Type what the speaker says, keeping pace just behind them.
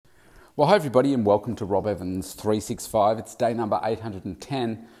Well, hi everybody and welcome to Rob Evans 365. It's day number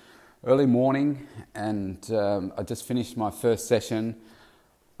 810, early morning, and I just finished my first session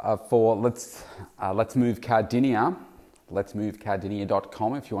for Let's Move Cardinia.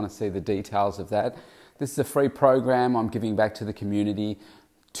 Let'sMoveCardinia.com if you want to see the details of that. This is a free program I'm giving back to the community.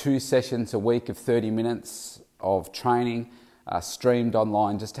 2 sessions a week of 30 minutes of training streamed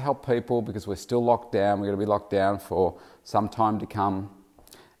online just to help people because we're still locked down. We're going to be locked down for some time to come.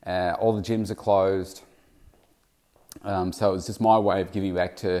 All the gyms are closed. So it was just my way of giving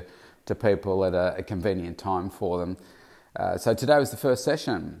back to people at a convenient time for them. So today was the first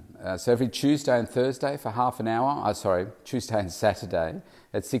session. So every Tuesday and Thursday for half an hour. Tuesday and Saturday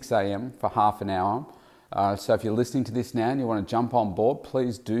at 6 a.m. for half an hour. So if you're listening to this now and you want to jump on board,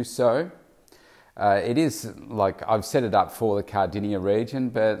 please do so. It is like I've set it up for the Cardinia region,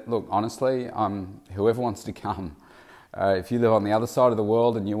 but look, honestly, whoever wants to come. If you live on the other side of the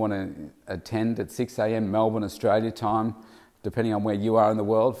world and you want to attend at 6 a.m. Melbourne, Australia time, depending on where you are in the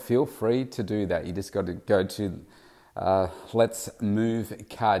world, feel free to do that. You just got to go to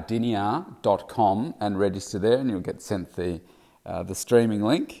letsmovecardinia.com and register there, and you'll get sent the streaming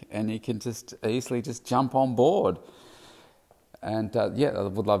link, and you can just easily just jump on board. And I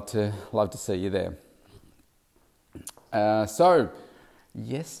would love to see you there. So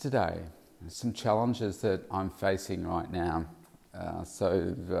yesterday, some challenges that I'm facing right now.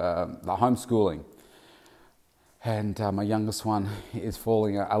 The homeschooling. And my youngest one is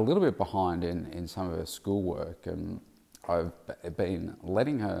falling a little bit behind in some of her schoolwork. And I've been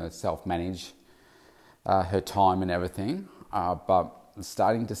letting her self-manage her time and everything. But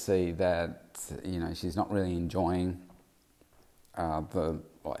starting to see that, she's not really enjoying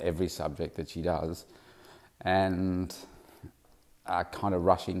every subject that she does. And kind of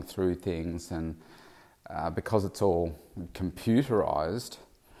rushing through things, and because it's all computerized,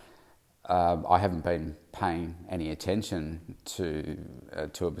 I haven't been paying any attention to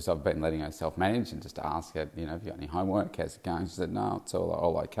it because I've been letting her self-manage and just ask her, have you got any homework? How's it going? She said, no, it's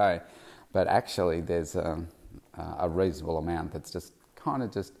all okay. But actually, there's a reasonable amount that's just kind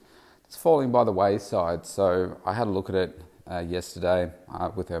of just falling by the wayside. So I had a look at it yesterday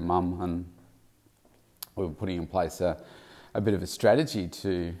with her mum, and we were putting in place a bit of a strategy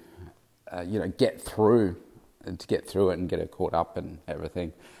to, get through it and get her caught up and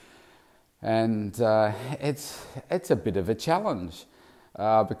everything. And it's a bit of a challenge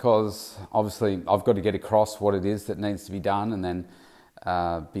because obviously I've got to get across what it is that needs to be done, and then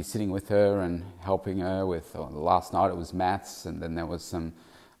be sitting with her and helping her with. Last night it was maths, and then there was some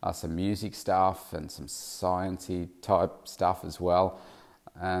music stuff and some sciencey type stuff as well,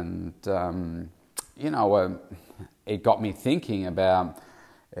 and it got me thinking about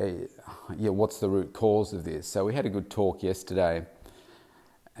what's the root cause of this. So we had a good talk yesterday,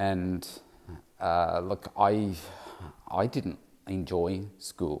 and look, I didn't enjoy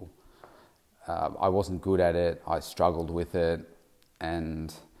school. I wasn't good at it. I struggled with it,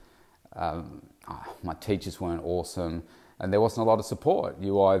 and my teachers weren't awesome, and there wasn't a lot of support.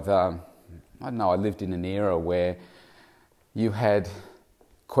 I lived in an era where you had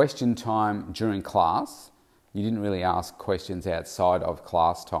question time during class. You didn't really ask questions outside of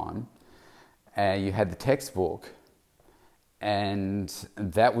class time. You had the textbook, and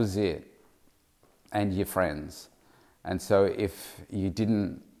that was it, and your friends. And so if you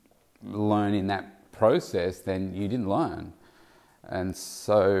didn't learn in that process, then you didn't learn. And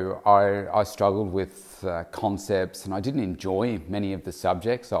so I struggled with concepts, and I didn't enjoy many of the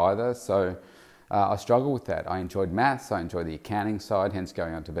subjects either. So I struggled with that. I enjoyed maths, I enjoyed the accounting side, hence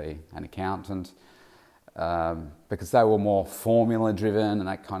going on to be an accountant. Because they were more formula driven and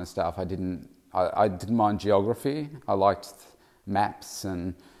that kind of stuff. I didn't mind geography. I liked maps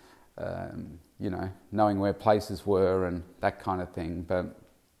and knowing where places were and that kind of thing. But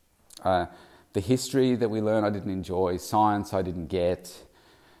the history that we learned I didn't enjoy. Science I didn't get.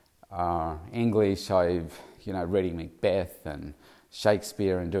 English, reading Macbeth and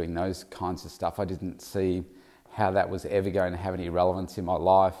Shakespeare and doing those kinds of stuff, I didn't see how that was ever going to have any relevance in my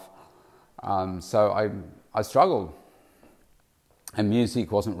life. So I struggled, and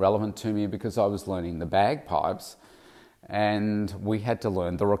music wasn't relevant to me because I was learning the bagpipes, and we had to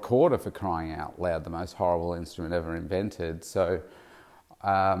learn the recorder, for crying out loud, the most horrible instrument ever invented. So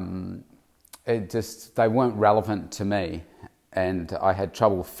they weren't relevant to me, and I had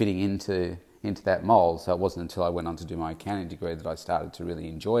trouble fitting into that mold. So it wasn't until I went on to do my accounting degree that I started to really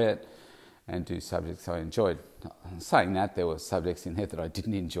enjoy it and do subjects I enjoyed. Saying that, there were subjects in there that I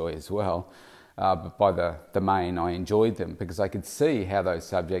didn't enjoy as well, but by the main I enjoyed them because I could see how those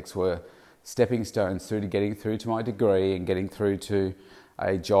subjects were stepping stones through to getting through to my degree and getting through to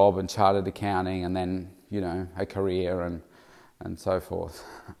a job in chartered accounting and then, a career and so forth.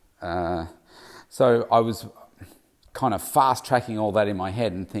 So I was kind of fast tracking all that in my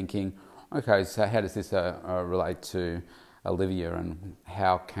head and thinking, okay, so how does this relate to Olivia, and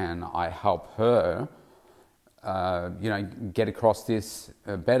how can I help her, get across this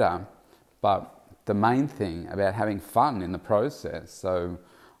better? But the main thing about having fun in the process. So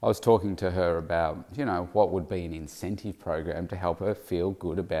I was talking to her about, what would be an incentive program to help her feel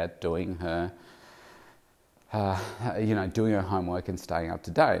good about doing her, doing her homework and staying up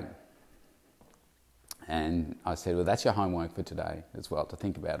to date. And I said, well, that's your homework for today as well, to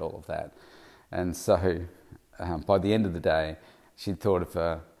think about all of that. And so by the end of the day, she'd thought of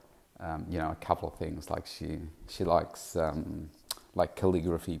a couple of things, like she likes like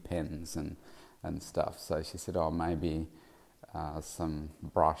calligraphy pens and stuff. So she said, maybe some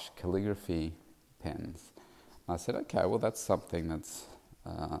brush calligraphy pens. And I said, okay, well, that's something that's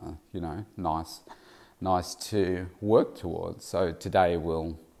nice to work towards. So today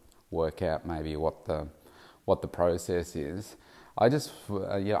we'll work out maybe what the process is. I just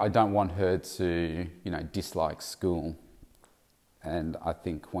I don't want her to dislike school. And I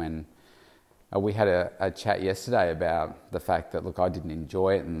think when we had a chat yesterday about the fact that, look, I didn't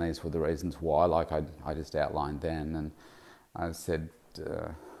enjoy it, and these were the reasons why, like I just outlined then. And I said,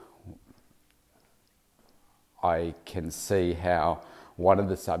 I can see how one of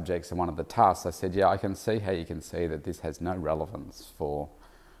the subjects and one of the tasks, I said, I can see how you can see that this has no relevance for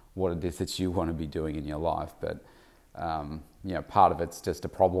what it is that you want to be doing in your life. But, part of it's just a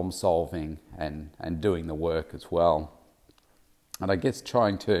problem solving and doing the work as well. And I guess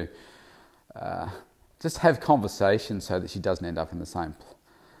trying to just have conversations so that she doesn't end up in the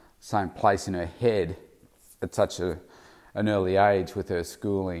same place in her head at such an early age with her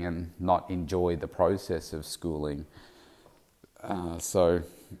schooling and not enjoy the process of schooling. So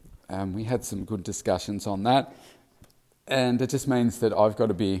we had some good discussions on that, and it just means that I've got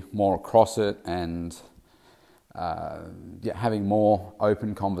to be more across it and having more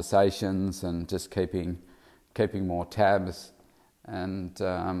open conversations and just keeping more tabs. And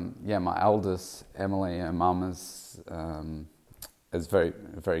my eldest, Emily, her mum is very,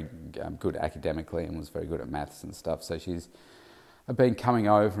 very good academically and was very good at maths and stuff. So she's been coming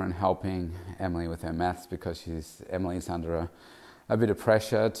over and helping Emily with her maths because Emily's under a bit of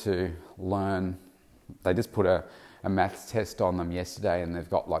pressure to learn. They just put a maths test on them yesterday, and they've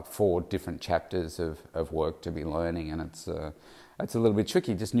got like 4 different chapters of work to be learning, and it's a little bit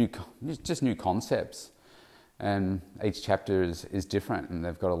tricky, just new concepts. And each chapter is different, and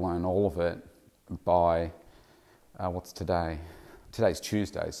they've got to learn all of it by, what's today? Today's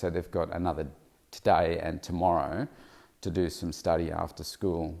Tuesday, so they've got another today and tomorrow to do some study after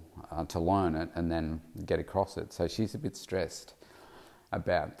school to learn it and then get across it. So she's a bit stressed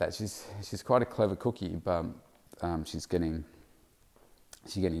about that. She's quite a clever cookie, but she's getting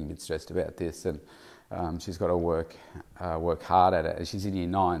a bit stressed about this, and she's got to work hard at it. And she's in year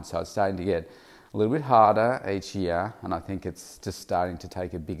 9, so it's starting to get a little bit harder each year, and I think it's just starting to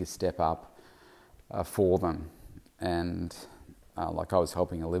take a bigger step up for them. And like I was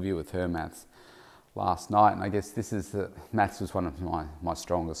helping Olivia with her maths last night, and I guess maths was one of my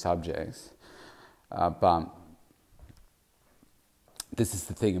stronger subjects. But this is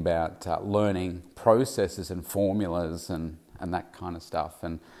the thing about learning processes and formulas and that kind of stuff,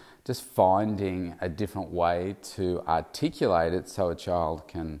 and just finding a different way to articulate it so a child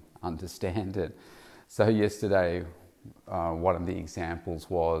can understand it. So yesterday, one of the examples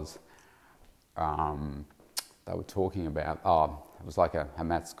was they were talking about, it was like a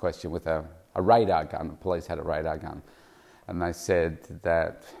maths question with a radar gun. The police had a radar gun, and they said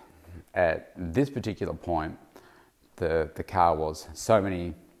that at this particular point, the car was so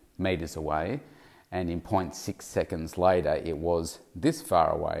many metres away, and in 0.6 seconds later, it was this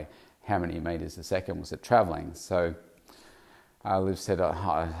far away. How many metres a second was it travelling? So Liv said,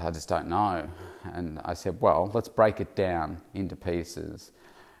 I just don't know. And I said, well, let's break it down into pieces.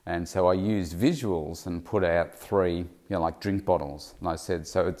 And so I used visuals and put out 3, like drink bottles. And I said,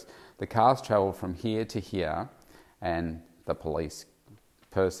 so the cars travel from here to here, and the police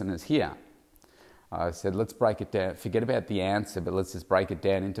person is here. I said, let's break it down. Forget about the answer, but let's just break it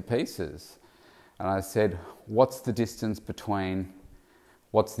down into pieces. And I said, what's this distance, the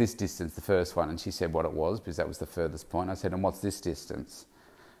first one? And she said what it was, because that was the furthest point. I said, and what's this distance?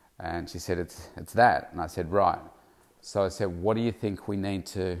 And she said, it's that. And I said, right. So I said, what do you think we need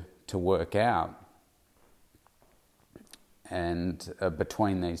to work out and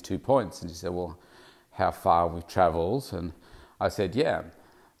between these 2 points? And she said, well, how far we've travelled? And I said, yeah.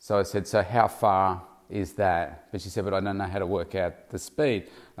 So I said, so how far is that, but she said, but I don't know how to work out the speed.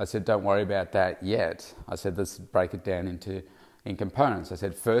 I said, don't worry about that yet. I said, let's break it down in components. I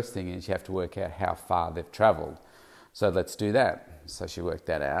said, first thing is you have to work out how far they've travelled. So let's do that. So she worked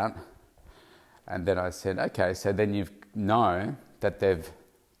that out. And then I said, okay, so then you know that they've,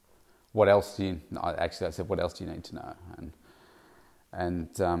 what else do you, actually I said, what else do you need to know?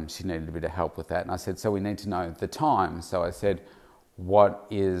 And she needed a bit of help with that. And I said, so we need to know the time. So I said, what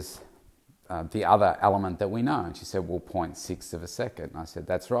is the other element that we know? And she said, well, 0.6 of a second. And I said,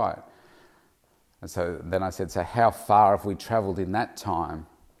 that's right. And so then I said, so how far have we travelled in that time?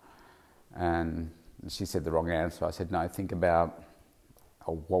 And she said the wrong answer. I said, no, think about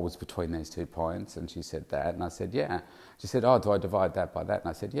what was between these 2 points. And she said that. And I said, yeah. She said, oh, do I divide that by that? And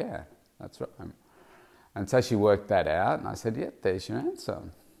I said, yeah, that's right. And so she worked that out. And I said, yeah, there's your answer.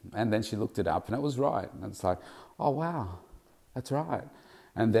 And then she looked it up and it was right. And it's like, oh, wow, that's right.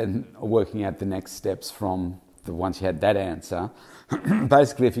 And then working out the next steps from the once you had that answer.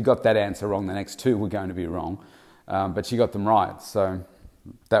 Basically, if you got that answer wrong, the next two were going to be wrong. But she got them right. So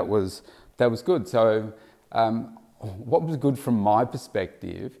that was good. So what was good from my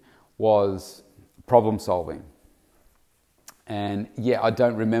perspective was problem solving. And yeah, I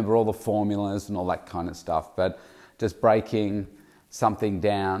don't remember all the formulas and all that kind of stuff, but just breaking something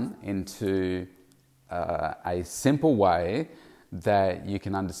down into a simple way that you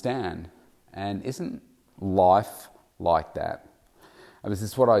can understand. And isn't life like that? This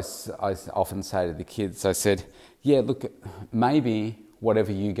is what I often say to the kids. I said, yeah, look, maybe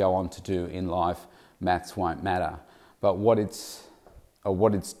whatever you go on to do in life, maths won't matter. But what it's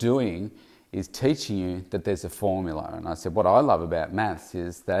doing is teaching you that there's a formula. And I said, what I love about maths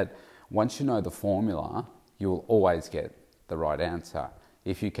is that once you know the formula, you will always get the right answer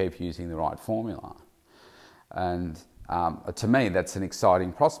if you keep using the right formula. And to me, that's an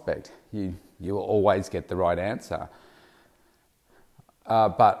exciting prospect. You will always get the right answer.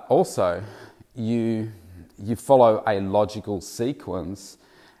 But also, you follow a logical sequence,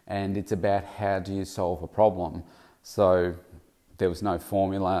 and it's about how do you solve a problem. So there was no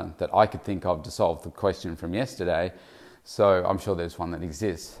formula that I could think of to solve the question from yesterday, so I'm sure there's one that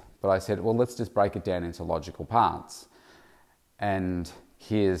exists. But I said, well, let's just break it down into logical parts. And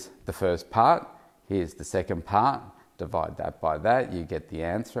here's the first part, here's the second part, divide that by that, you get the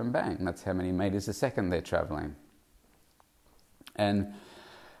answer, and bang, that's how many meters a second they're travelling. And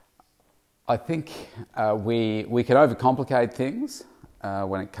I think we can overcomplicate things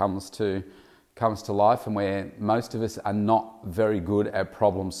when it comes to life, and where most of us are not very good at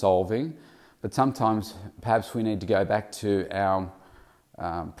problem solving. But sometimes perhaps we need to go back to our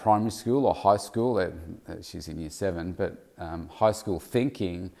primary school or high school, she's in year 7, but high school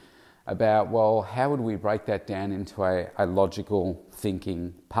thinking about, well, how would we break that down into a logical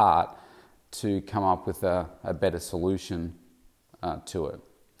thinking part to come up with a better solution to it.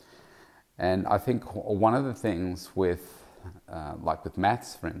 And I think one of the things with, like with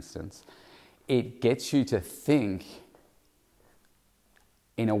maths, for instance, it gets you to think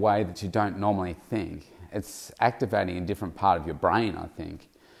in a way that you don't normally think. It's activating a different part of your brain, I think.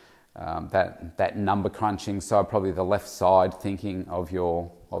 That number crunching, so probably the left side thinking of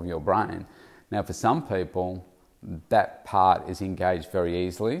your brain. Now, for some people, that part is engaged very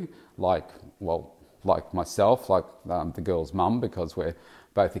easily, like myself, like the girl's mum, because we're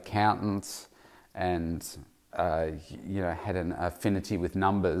both accountants and had an affinity with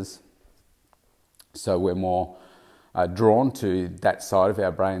numbers. So we're more drawn to that side of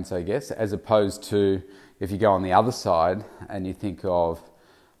our brains, I guess, as opposed to if you go on the other side and you think of,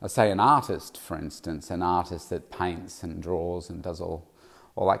 say, an artist, for instance, an artist that paints and draws and does all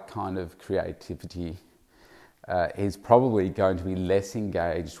that kind of creativity, is probably going to be less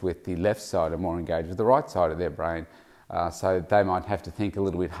engaged with the left side and more engaged with the right side of their brain. So they might have to think a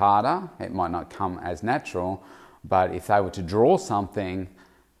little bit harder. It might not come as natural, but if they were to draw something,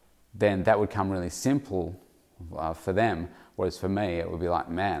 then that would come really simple for them. Whereas for me, it would be like,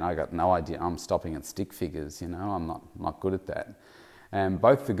 man, I got no idea. I'm stopping at stick figures, I'm not good at that. And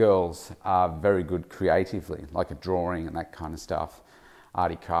both the girls are very good creatively, like at drawing and that kind of stuff,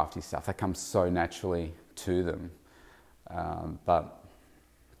 arty crafty stuff. That comes so naturally to them. But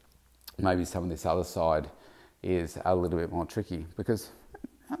maybe some of this other side is a little bit more tricky, because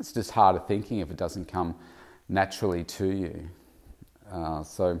it's just harder thinking if it doesn't come naturally to you.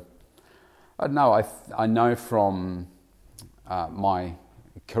 So I don't know. I know from my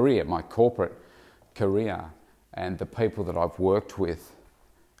career, my corporate career, and the people that I've worked with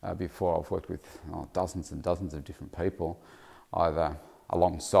before. I've worked with dozens and dozens of different people, either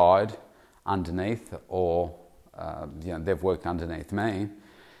alongside, underneath, or they've worked underneath me.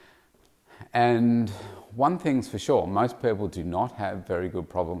 And one thing's for sure, most people do not have very good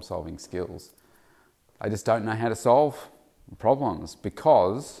problem solving skills. They just don't know how to solve problems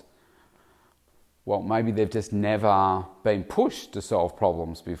because, well, maybe they've just never been pushed to solve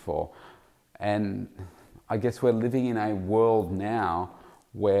problems before. And I guess we're living in a world now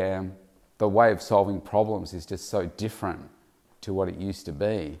where the way of solving problems is just so different to what it used to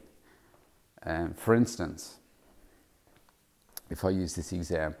be. For instance, if I use this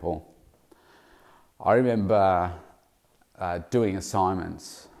example, I remember doing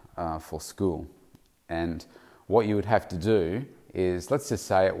assignments for school, and what you would have to do is, let's just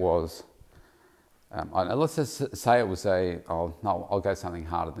say it was, I'll go something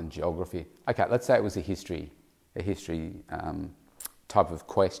harder than geography. Okay, let's say it was a history type of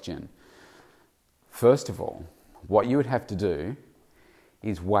question. First of all, what you would have to do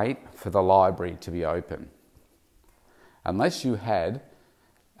is wait for the library to be open. Unless you had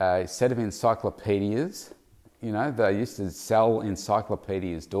a set of encyclopedias, they used to sell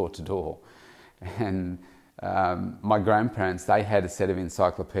encyclopedias door to door. And my grandparents, they had a set of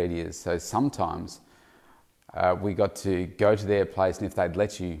encyclopedias. So sometimes we got to go to their place, and if they'd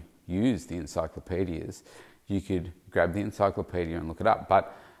let you use the encyclopedias, you could grab the encyclopedia and look it up.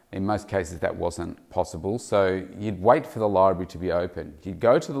 But in most cases that wasn't possible. So you'd wait for the library to be open. You'd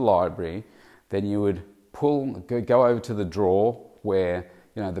go to the library, then you would go over to the drawer where,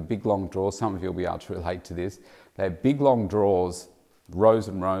 the big long drawers, some of you will be able to relate to this. They have big long drawers, rows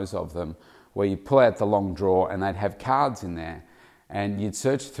and rows of them, where you pull out the long drawer and they'd have cards in there. And you'd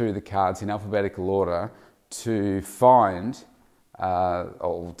search through the cards in alphabetical order to find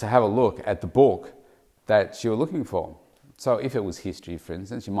or to have a look at the book that you were looking for. So if it was history, for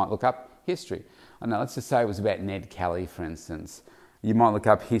instance, you might look up history. Let's just say it was about Ned Kelly, for instance. You might look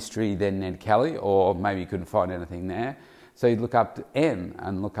up history, then Ned Kelly, or maybe you couldn't find anything there. So you'd look up N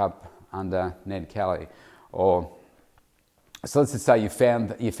and look up under Ned Kelly. So let's just say you found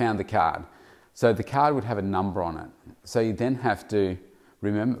the card. So the card would have a number on it. So you then have to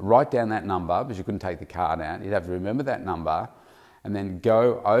write down that number, because you couldn't take the card out. You'd have to remember that number and then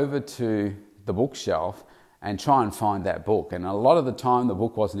go over to the bookshelf and try and find that book. And a lot of the time the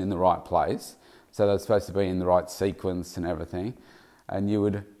book wasn't in the right place, so they were supposed to be in the right sequence and everything. And you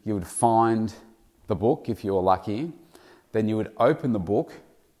would find the book if you were lucky. Then you would open the book,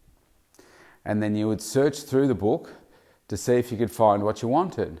 and then you would search through the book to see if you could find what you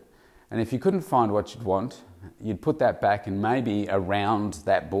wanted. And if you couldn't find what you'd want, you'd put that back, and maybe around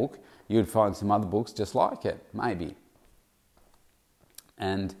that book you'd find some other books just like it, maybe.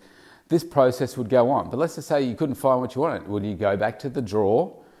 And this process would go on. But let's just say you couldn't find what you wanted. Would you go back to the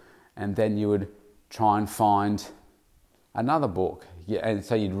drawer, and then you would try and find another book? And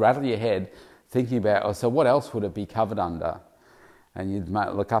so you'd rattle your head thinking about, so what else would it be covered under? And you'd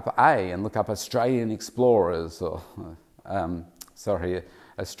look up A and look up Australian explorers, or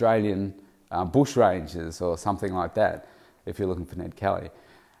Australian bushrangers, or something like that, if you're looking for Ned Kelly.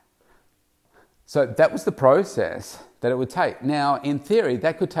 So that was the process that it would take. Now, in theory,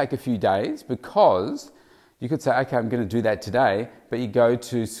 that could take a few days, because you could say, okay, I'm going to do that today, but you go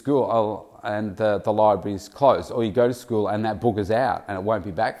to school and the library's closed, or you go to school and that book is out and it won't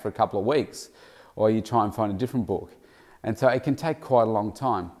be back for a couple of weeks, or you try and find a different book. And so it can take quite a long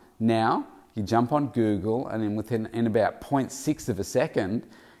time. Now, you jump on Google, and in about 0.6 of a second,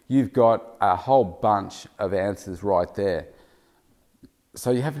 you've got a whole bunch of answers right there. So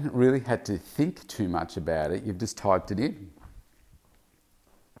you haven't really had to think too much about it. You've just typed it in.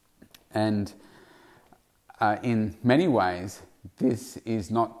 And in many ways, this is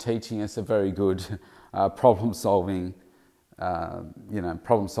not teaching us a very good problem-solving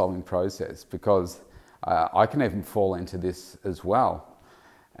process, because I can even fall into this as well.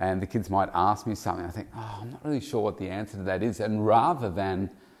 And the kids might ask me something. I think, I'm not really sure what the answer to that is. And rather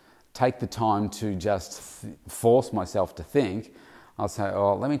than take the time to just force myself to think, I'll say,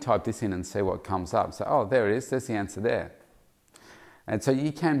 let me type this in and see what comes up. So, there it is. There's the answer there. And so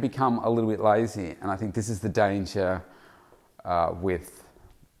you can become a little bit lazy. And I think this is the danger with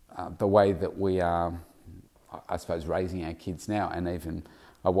the way that we are, I suppose, raising our kids now, and even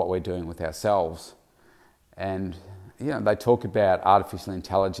what we're doing with ourselves. And, they talk about artificial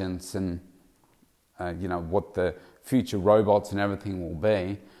intelligence and, what the future robots and everything will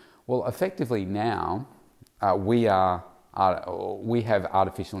be. Well, effectively now, we have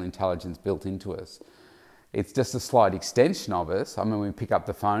artificial intelligence built into us. It's just a slight extension of us. I mean, we pick up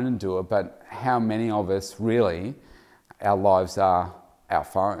the phone and do it, but how many of us really, our lives are our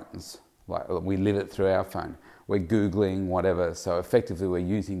phones? Like, we live it through our phone. We're Googling whatever, so effectively we're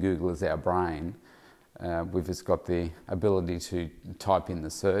using Google as our brain. We've just got the ability to type in the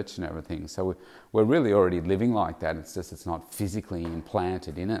search and everything. So we're really already living like that. It's just it's not physically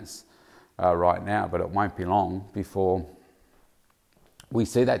implanted in us right now, but it won't be long before we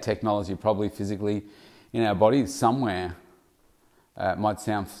see that technology probably physically in our bodies somewhere. It might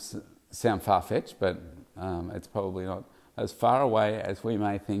sound far-fetched, but it's probably not as far away as we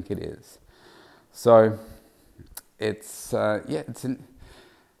may think it is. So it's it's an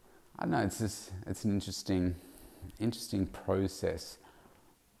interesting process,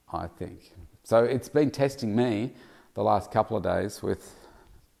 I think. So it's been testing me the last couple of days with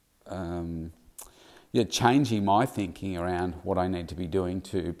changing my thinking around what I need to be doing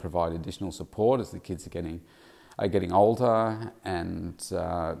to provide additional support as the kids are getting older, and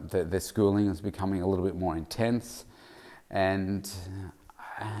their schooling is becoming a little bit more intense, and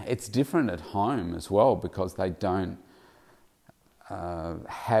it's different at home as well because they don't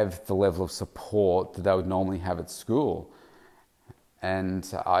have the level of support that they would normally have at school.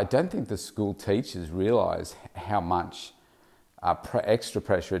 And I don't think the school teachers realise how much extra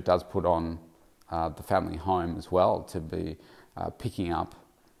pressure it does put on the family home as well to be picking up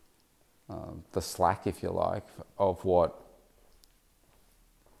the slack, if you like, of what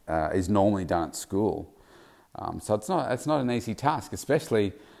is normally done at school. So it's not an easy task,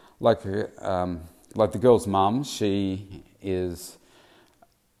 especially like the girl's mum. She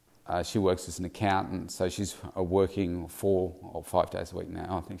works as an accountant, so she's working 4 or 5 days a week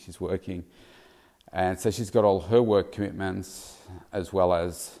now. I think she's working, and so she's got all her work commitments as well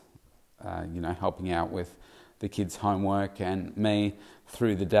as helping out with the kids' homework, and me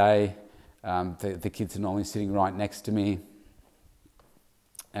through the day. The kids are normally sitting right next to me,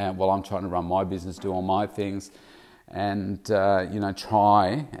 while I'm trying to run my business, do all my things, and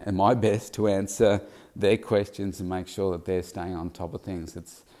try my best to answer their questions and make sure that they're staying on top of things.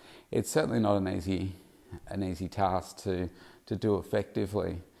 It's certainly not an easy task to do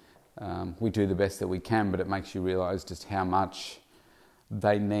effectively. We do the best that we can, but it makes you realise just how much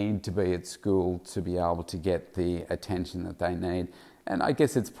they need to be at school to be able to get the attention that they need. And I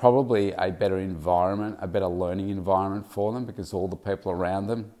guess it's probably a better environment, a better learning environment for them, because all the people around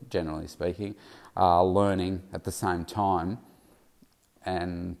them, generally speaking, are learning at the same time,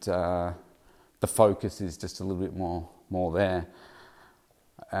 and the focus is just a little bit more there.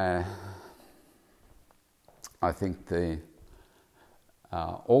 I think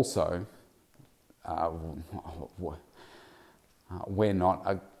we're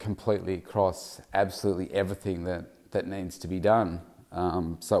not completely across absolutely everything that needs to be done.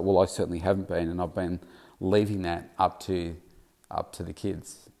 I certainly haven't been, and I've been leaving that up to the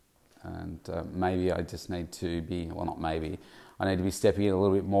kids. And maybe I just need to be, well, not maybe, I need to be stepping in a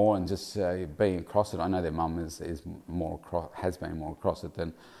little bit more and just being across it. I know their mum has been more across it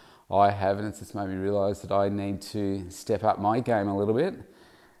than I have, and it's just made me realise that I need to step up my game a little bit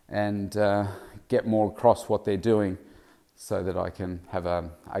and get more across what they're doing so that I can have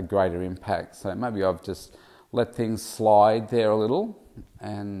a greater impact. So maybe I've just let things slide there a little,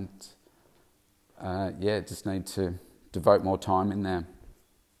 and just need to devote more time in there.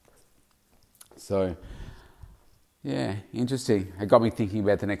 So, yeah, interesting. It got me thinking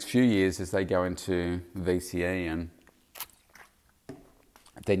about the next few years as they go into VCE and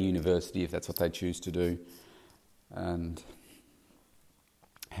then university, if that's what they choose to do, and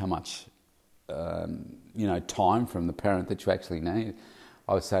how much time from the parent that you actually need.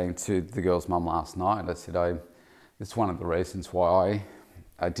 I was saying to the girl's mum last night, I said, it's one of the reasons why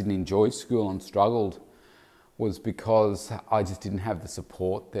I didn't enjoy school and struggled, was because I just didn't have the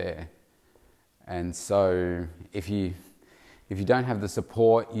support there. And so if you don't have the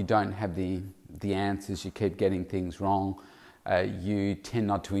support, you don't have the answers, you keep getting things wrong, you tend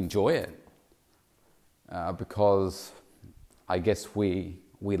not to enjoy it, because I guess we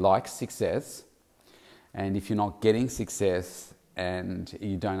like success, and if you're not getting success and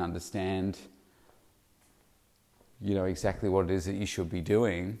you don't understand exactly what it is that you should be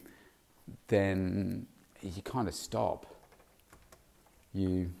doing, then you kind of stop.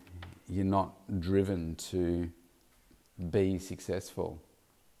 You're not driven to be successful.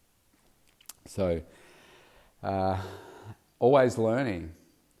 So always learning,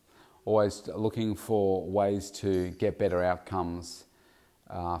 always looking for ways to get better outcomes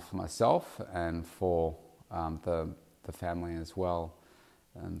for myself and for the family as well.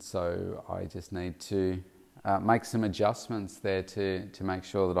 And so I just need to make some adjustments there to make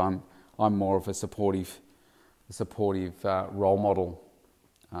sure that I'm more of a supportive role model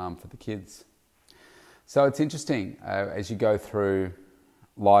for the kids. So it's interesting as you go through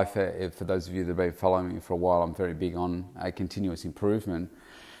life. For those of you that have been following me for a while, I'm very big on continuous improvement,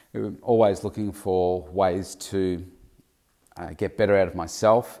 always looking for ways to get better out of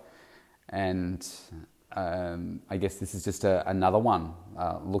myself, and I guess this is just another one,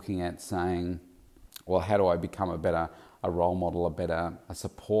 looking at saying, well, how do I become a role model, a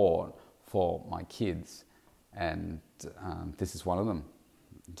support for my kids? And this is one of them,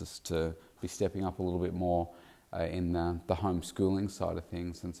 just to be stepping up a little bit more in the homeschooling side of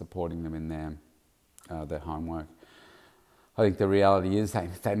things and supporting them in their homework. I think the reality is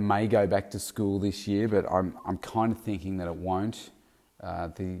they may go back to school this year, but I'm kind of thinking that it won't.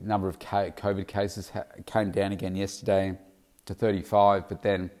 The number of COVID cases came down again yesterday to 35, but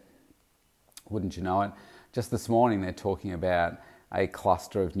then, wouldn't you know it, just this morning they're talking about a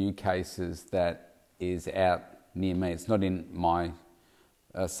cluster of new cases that is out near me. It's not in my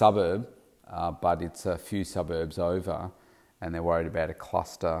suburb, but it's a few suburbs over, and they're worried about a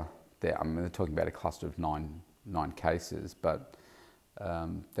cluster there. I mean, they're talking about a cluster of nine cases, but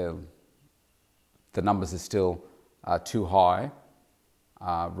the numbers are still too high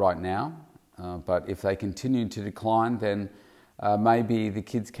right now. But if they continue to decline, then maybe the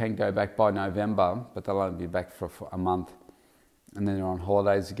kids can go back by November, but they'll only be back for a month, and then they're on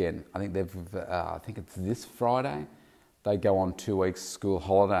holidays again. I think I think it's this Friday they go on 2 weeks school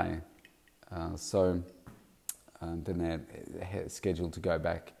holiday. So then they're scheduled to go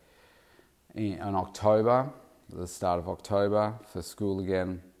back in October, the start of October, for school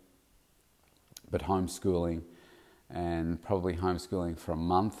again, but homeschooling, and probably homeschooling for a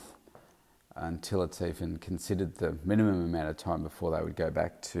month until it's even considered the minimum amount of time before they would go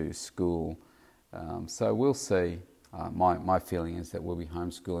back to school. So we'll see. My feeling is that we'll be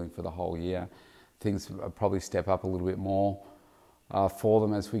homeschooling for the whole year. Things will probably step up a little bit more for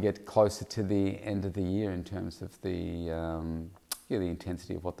them as we get closer to the end of the year in terms of the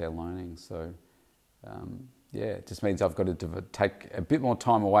intensity of what they're learning. So it just means I've got to take a bit more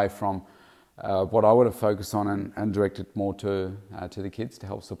time away from what I would have focused on and direct it more to the kids to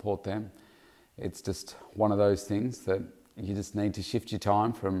help support them. It's just one of those things that you just need to shift your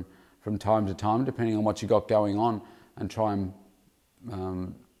time from time to time, depending on what you got going on, and try and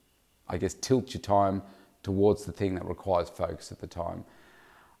tilt your time towards the thing that requires focus at the time.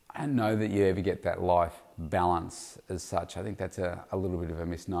 I don't know that you ever get that life balance as such. I think that's a little bit of a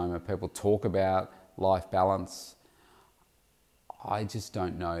misnomer. People talk about life balance. I just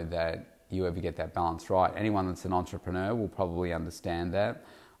don't know that you ever get that balance right. Anyone that's an entrepreneur will probably understand that.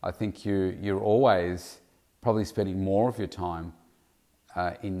 I think you're always probably spending more of your time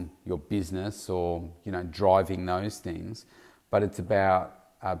in your business or driving those things, but it's about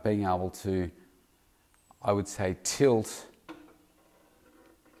being able to, I would say, tilt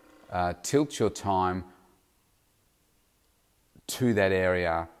your time to that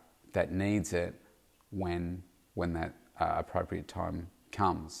area that needs it when that appropriate time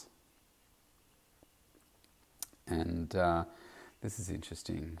comes. And this is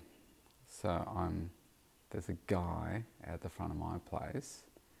interesting. So there's a guy at the front of my place,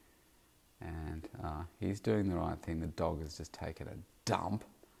 and he's doing the right thing. The dog has just taken a dump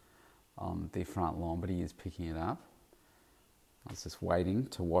on the front lawn, but he is picking it up. I was just waiting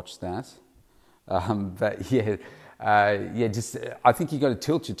to watch that. I think you've got to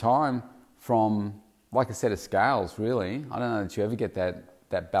tilt your time from, like a set of scales, really. I don't know that you ever get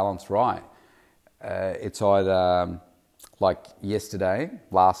that balance right. It's either like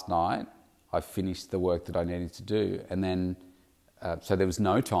last night, I finished the work that I needed to do, and then so there was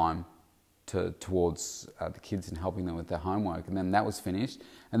no time towards the kids and helping them with their homework, and then that was finished,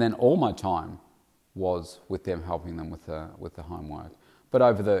 and then all my time was with them, helping them with the homework. But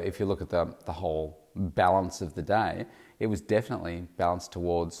if you look at the whole balance of the day, it was definitely balanced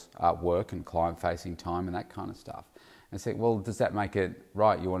towards work and client-facing time and that kind of stuff. And say, well, does that make it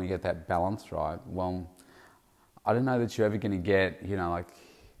right? You want to get that balance right? Well, I don't know that you're ever going to get, like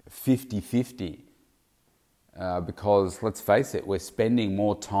 50-50. Because let's face it, we're spending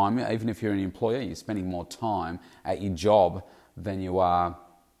more time, even if you're an employer, you're spending more time at your job than you are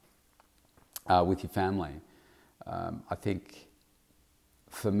with your family. I think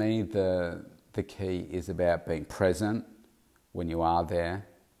for me, the key is about being present when you are there,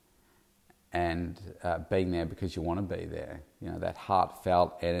 and being there because you want to be there. That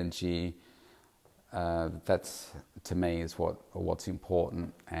heartfelt energy, that's, to me, is what's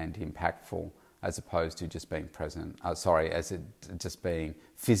important and impactful, as opposed to just being present. Just being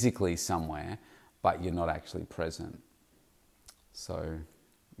physically somewhere, but you're not actually present. So,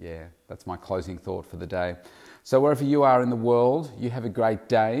 yeah, that's my closing thought for the day. So wherever you are in the world, you have a great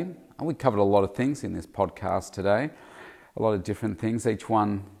day. And we covered a lot of things in this podcast today, a lot of different things, each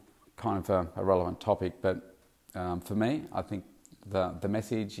one kind of a relevant topic. But for me, I think The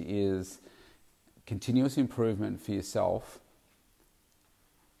message is continuous improvement for yourself,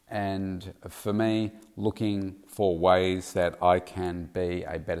 and for me, looking for ways that I can be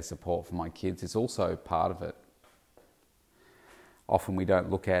a better support for my kids is also part of it. Often we don't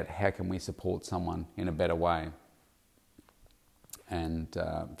look at how can we support someone in a better way. And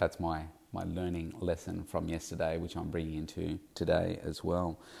that's my learning lesson from yesterday, which I'm bringing into today as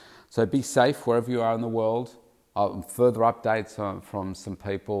well. So be safe wherever you are in the world. Further updates from some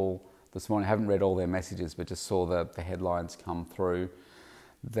people this morning. I haven't read all their messages, but just saw the headlines come through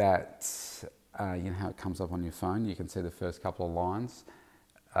that, you know how it comes up on your phone. You can see the first couple of lines.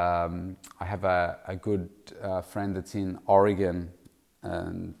 I have a good friend that's in Oregon,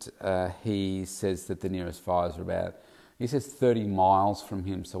 and he says that the nearest fires are about, he says 30 miles from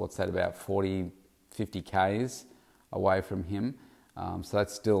him. So what's that, about 40, 50 Ks away from him. So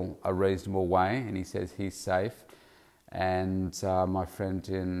that's still a reasonable way, and he says he's safe. And my friend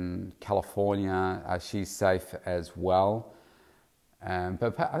in California, she's safe as well.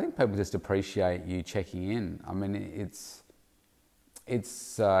 But I think people just appreciate you checking in. I mean, it's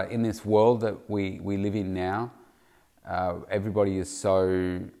in this world that we live in now, everybody is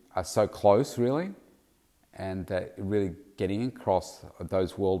so close, really, and that really getting across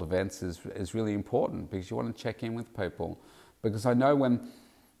those world events is really important, because you want to check in with people. Because I know when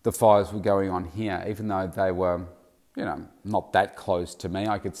the fires were going on here, even though they were, you know, not that close to me,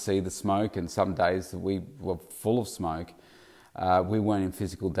 I could see the smoke, and some days we were full of smoke. We weren't in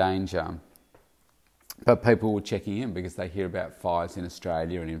physical danger, but people were checking in because they hear about fires in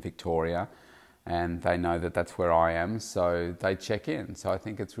Australia and in Victoria, and they know that that's where I am, so they check in. So I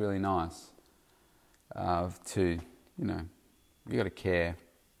think it's really nice to, you know, you got to care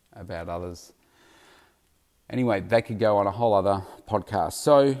about others. Anyway, that could go on a whole other podcast.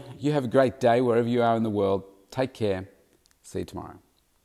 So you have a great day wherever you are in the world. Take care. See you tomorrow.